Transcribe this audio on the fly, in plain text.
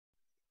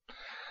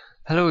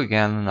Hello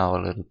again in our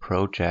little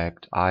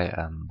project. I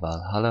am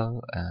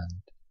Valhalla,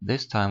 and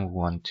this time we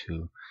want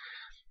to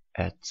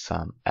add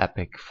some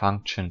epic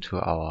function to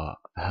our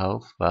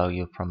health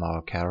value from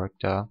our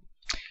character.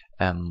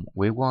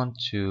 We want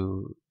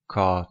to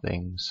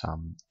causing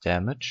some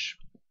damage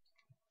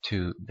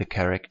to the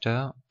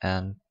character,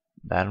 and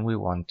then we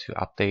want to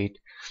update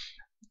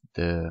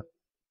the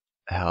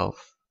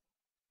health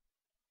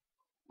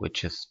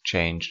which is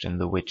changed in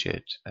the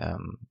widget.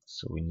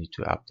 So we need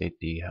to update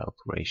the health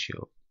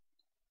ratio.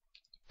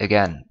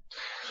 Again,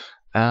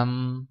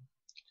 in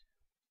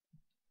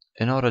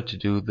order to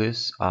do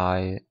this,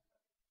 I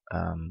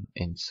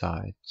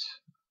inside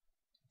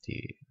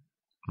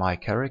my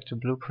character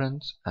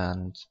blueprint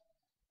and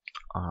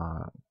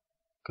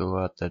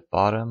go at the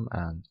bottom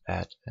and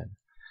add a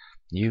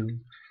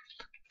new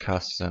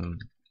custom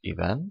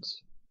event,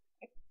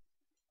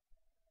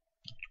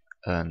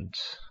 and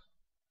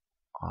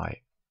I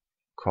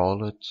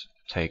call it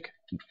take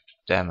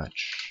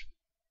damage.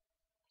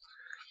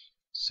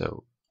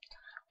 So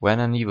when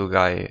an evil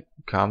guy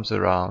comes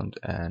around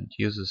and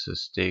uses a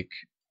stick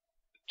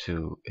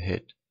to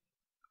hit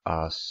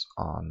us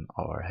on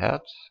our head,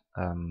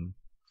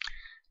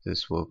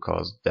 this will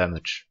cause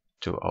damage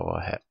to our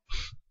head.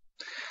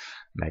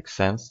 Makes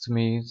sense to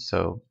me,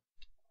 so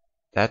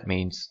that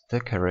means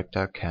the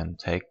character can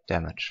take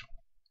damage.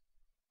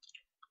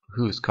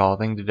 Who is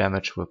causing the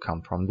damage will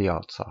come from the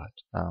outside.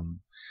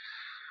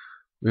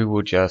 We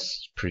will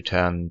just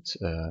pretend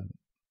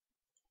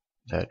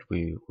that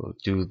we will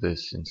do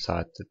this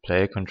inside the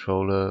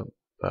PlayerController,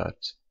 but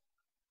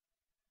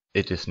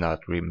it is not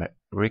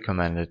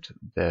recommended.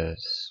 There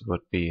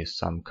would be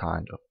some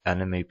kind of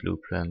enemy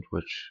blueprint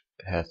which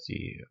has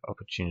the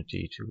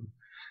opportunity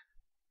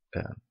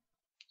to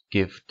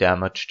give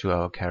damage to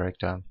our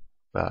character,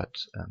 but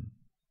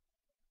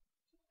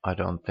I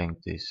don't think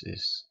this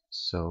is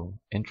so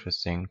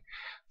interesting.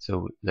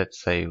 So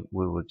let's say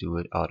we will do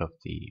it out of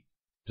the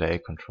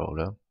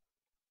PlayerController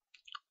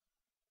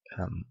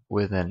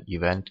with an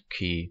event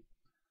key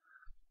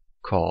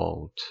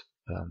called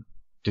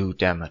do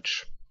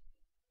damage.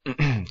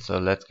 So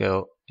let's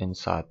go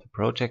inside the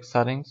project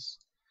settings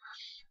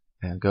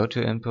and go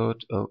to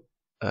input.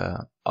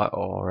 I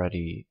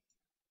already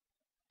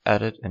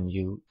added a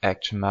new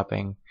action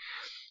mapping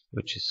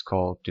which is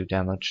called do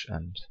damage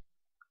and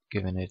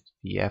given it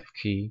the F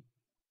key,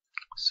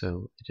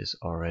 so it is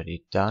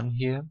already done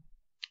here.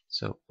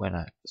 So when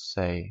I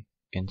say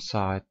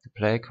inside the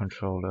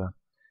PlayerController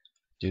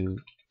do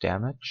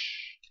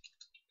damage,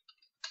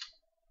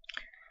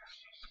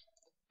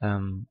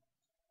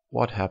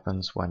 what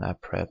happens when I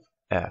press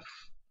F?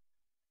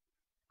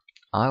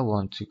 I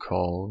want to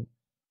call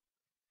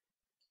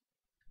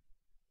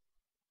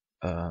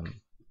I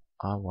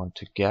want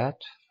to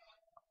get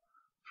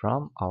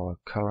from our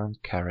current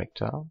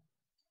character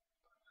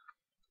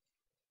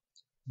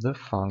the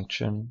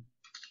function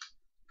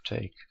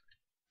take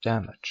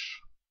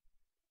damage.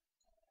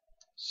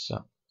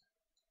 So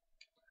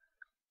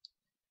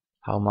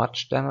how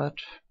much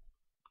damage?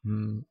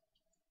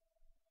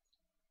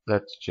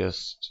 Let's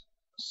just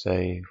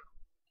say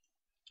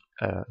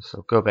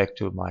so go back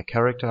to my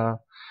character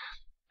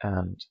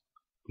and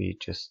we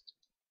just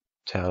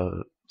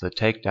tell the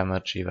take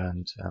damage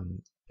event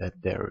that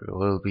there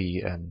will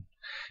be an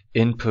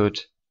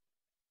input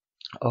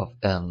of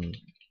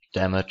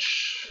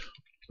damage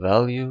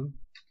value,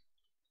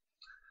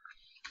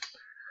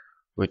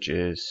 which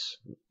is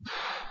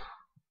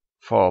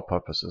for our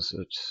purposes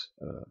it's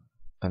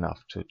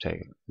enough to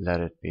let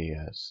it be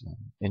as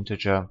an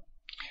integer,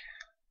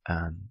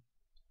 and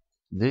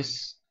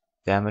this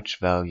damage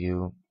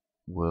value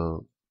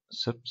will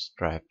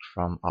subtract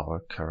from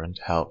our current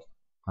health.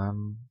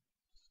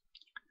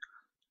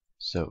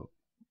 So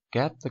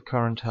get the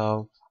current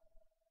health,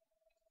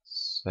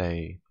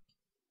 say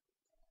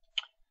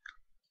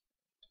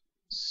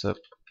sub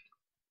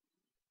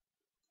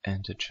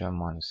integer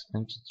minus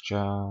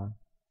integer,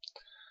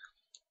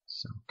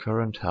 so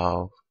current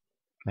health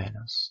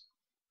minus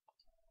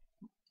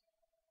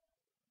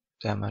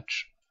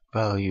damage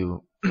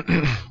value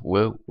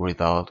will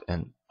result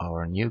in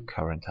our new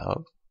current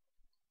health.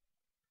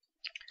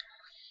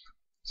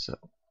 So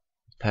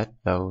pet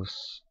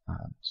those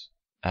and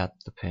add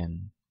the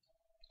pin.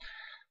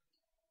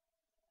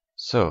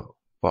 So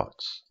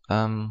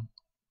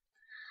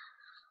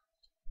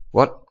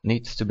what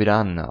needs to be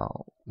done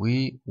now?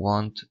 We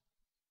want,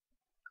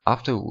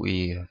 after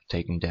we have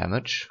taken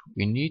damage,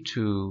 we need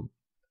to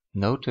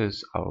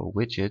notice our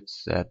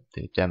widgets that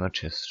the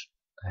damage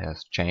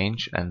has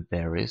changed and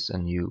there is a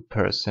new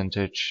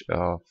percentage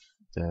of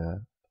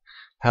the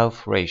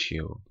health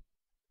ratio.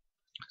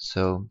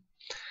 So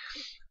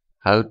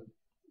how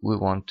we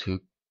want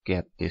to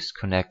get this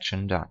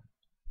connection done?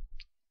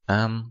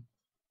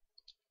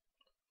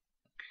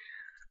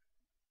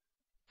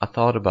 I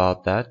thought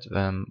about that.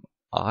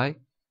 I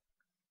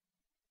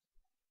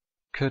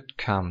could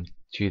come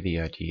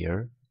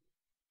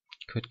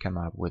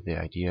up with the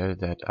idea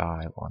that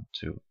I want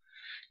to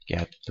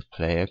get the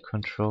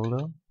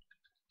PlayerController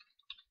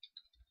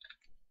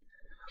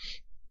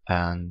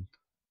and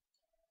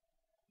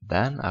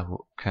Then I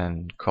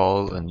can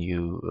call a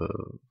new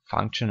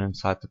function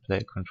inside the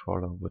player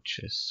controller, which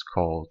is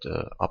called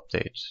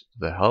update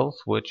the health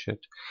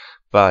widget.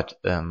 But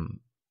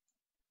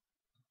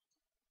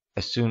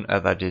as soon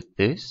as I did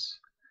this,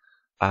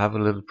 I have a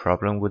little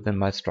problem within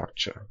my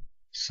structure.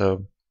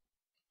 So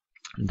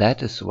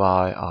that is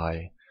why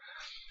I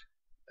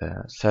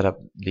set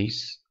up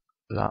these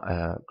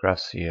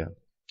graphs here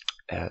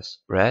as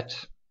red,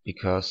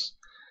 because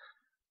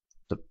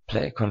the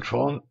player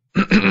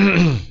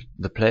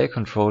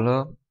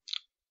controller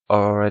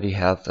already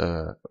has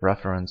a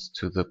reference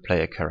to the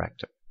player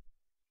character,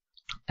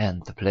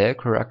 and the player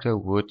character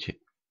would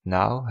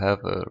now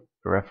have a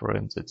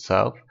reference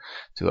itself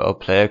to our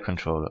player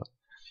controller.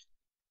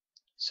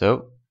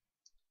 So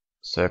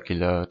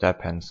circular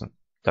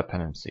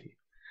dependency.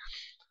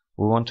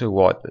 We want to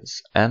avoid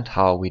this, and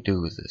how we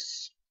do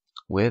this?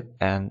 With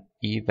an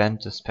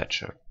event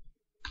dispatcher.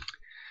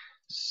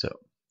 So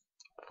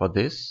for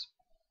this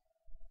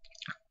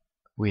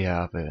we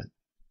have an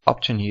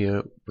option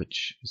here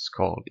which is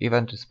called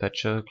event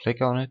dispatcher.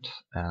 Click on it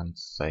and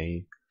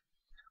say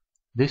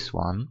this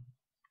one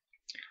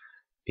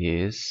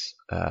is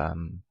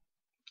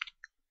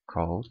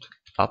called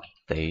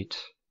update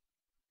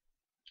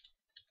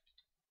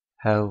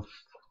health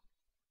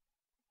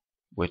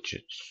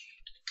widgets,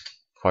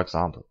 for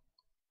example.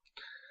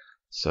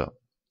 So,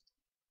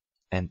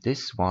 and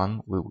this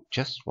one we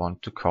just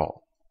want to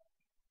call.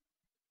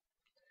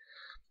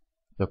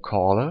 The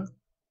caller,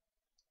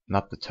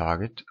 not the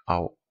target,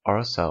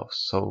 ourselves.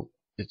 So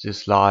it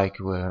is like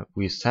where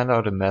we send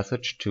out a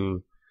message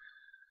to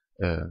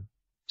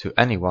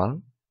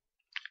anyone,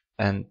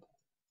 and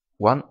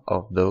one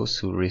of those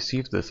who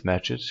receive this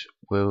message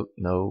will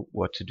know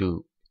what to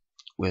do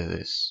with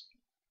this.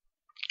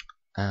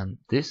 And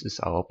this is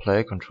our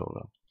player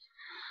controller.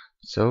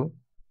 So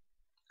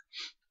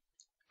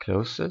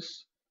close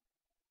this,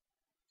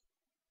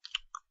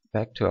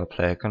 back to our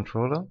player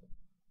controller,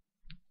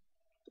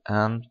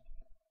 and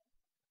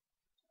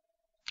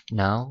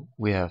now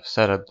we have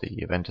set up the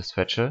event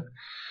dispatcher,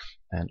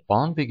 and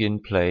on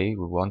begin play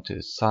we want to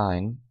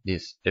assign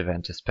this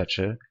event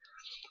dispatcher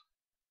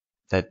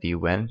that the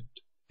event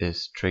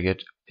is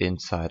triggered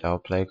inside our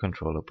player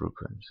controller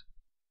blueprint.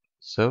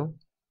 So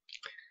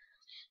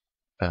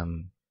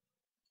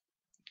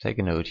take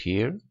a note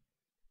here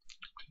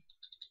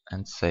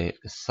and say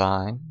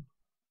assign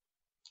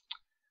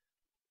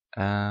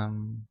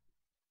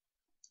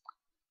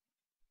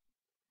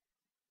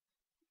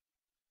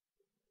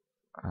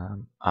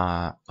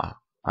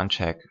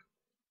uncheck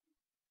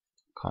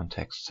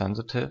context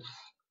sensitive.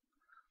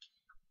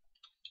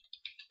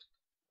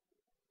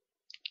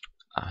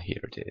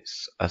 Here it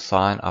is.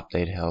 Assign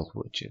update health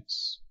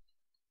widgets.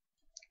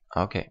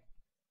 Okay.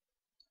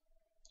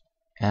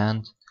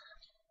 And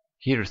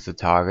here is the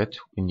target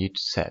we need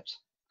to set.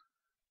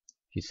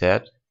 He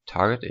said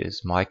target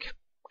is my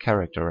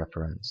character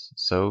reference.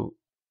 So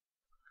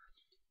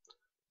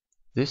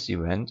this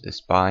event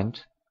is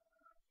bind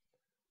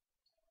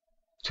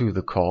to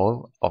the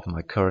call of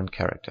my current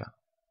character.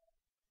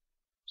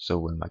 So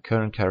when my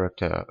current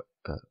character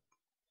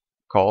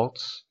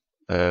calls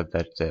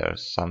that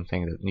there's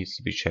something that needs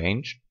to be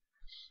changed,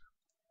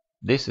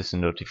 this is a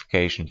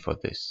notification for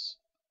this.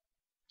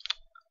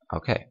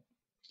 Okay.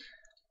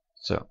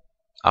 So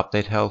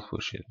update health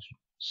widget.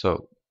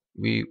 So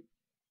we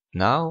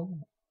now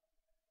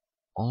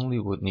only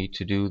would need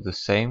to do the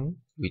same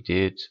we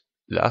did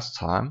last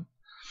time.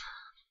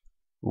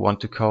 We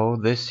want to call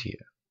this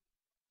here.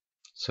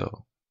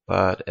 So,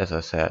 but as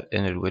I said,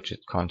 init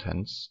widget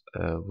contents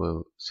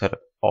will set up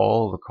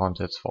all the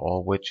contents for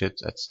all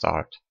widgets at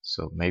start.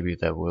 So maybe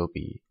there will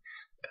be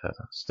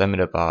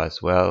stamina bar as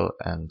well,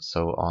 and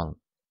so on.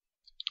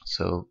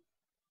 So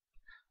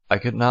I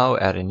could now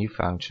add a new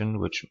function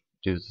which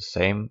do the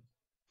same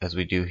as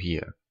we do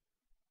here.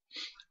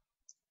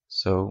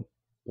 So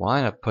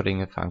why not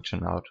putting a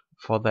function out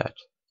for that?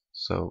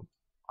 So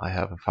I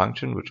have a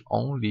function which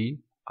only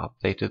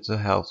updated the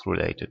health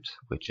related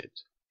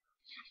widget.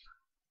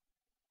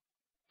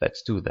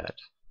 Let's do that.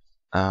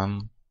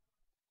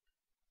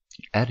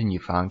 Add a new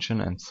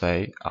function and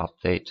say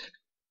update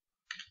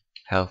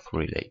health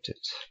related.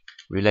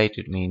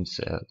 Related means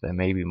there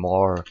may be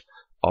more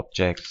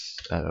objects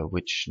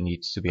which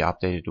needs to be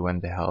updated when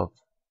the health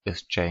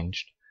is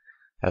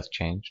has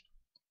changed.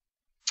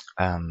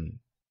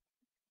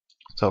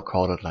 So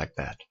call it like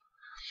that.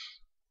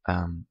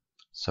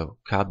 So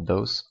cut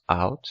those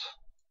out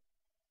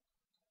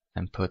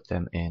and put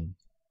them in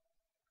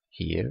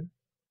here.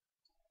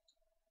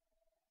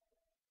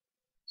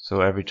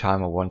 So every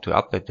time I want to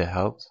update the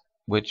health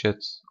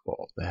widgets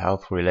or the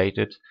health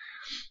related,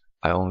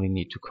 I only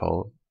need to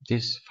call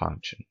this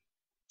function.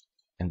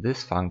 And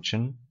this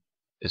function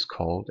is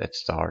called at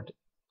start,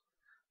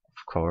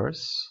 of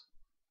course,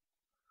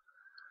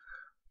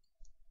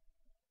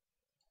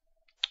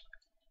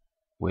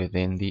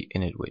 within the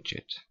init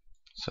widget.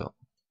 So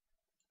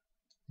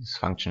this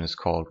function is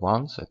called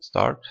once at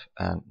start,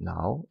 and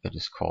now it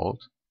is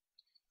called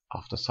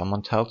after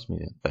someone tells me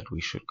that we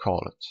should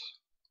call it.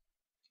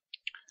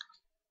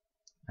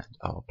 and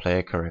our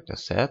player character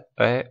said,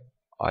 hey,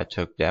 I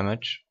took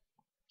damage.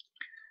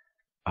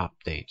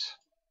 Update.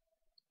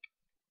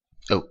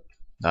 Oh,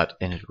 not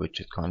init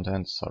widget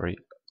content, sorry.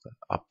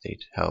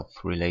 Update health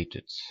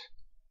related.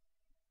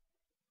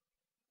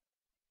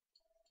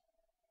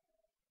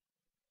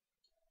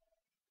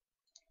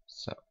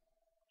 So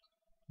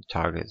the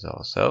target is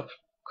ourselves,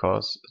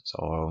 because it's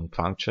our own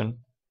function.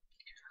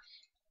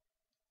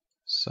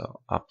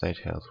 So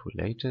update health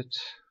related.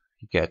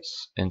 He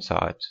gets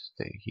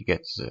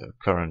the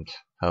current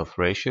health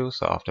ratio.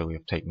 So after we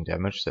have taken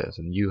damage, there's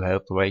a new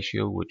health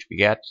ratio which we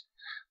get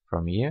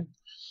from here,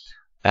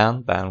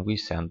 and then we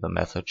send the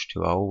message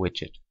to our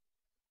widget.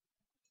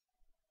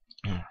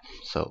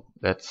 So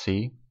let's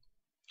see.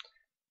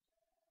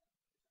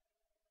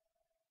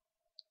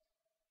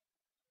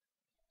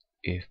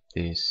 If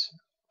this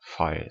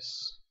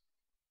fires.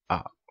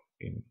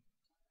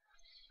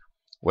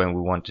 When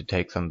we want to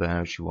take some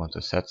damage, we want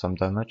to set some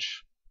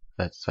damage.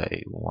 Let's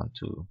say we want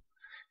to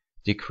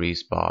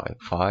decrease by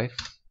 5.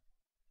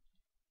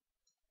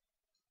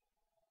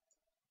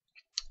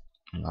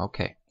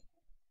 Okay.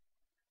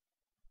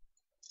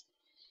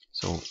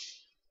 So,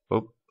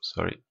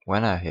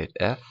 when I hit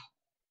F,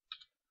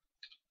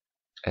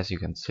 as you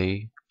can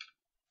see,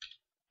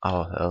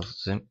 our health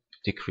is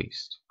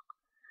decreased.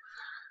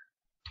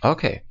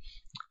 Okay,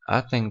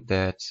 I think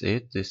that's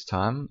it this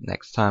time.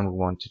 Next time we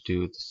want to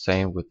do the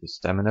same with the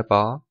stamina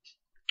bar,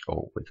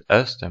 or with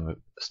a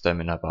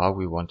stamina bar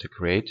we want to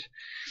create,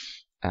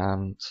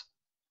 and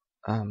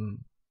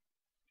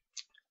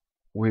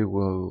we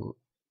will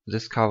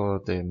discover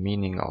the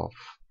meaning of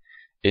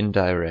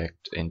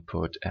indirect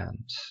input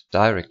and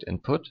direct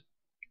input.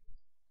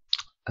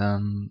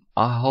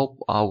 I hope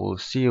I will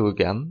see you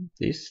again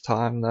this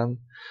time then,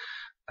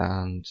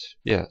 and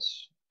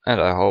yes, and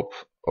I hope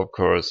of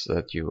course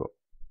that you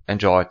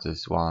enjoyed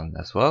this one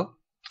as well,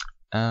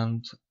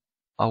 and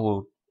I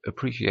will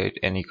appreciate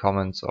any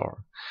comments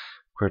or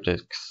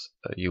critics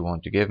you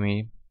want to give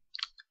me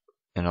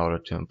in order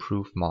to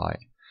improve my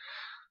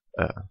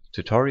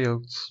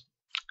tutorials.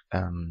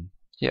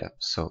 Yeah,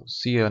 so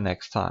see you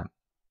next time.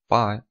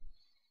 Bye.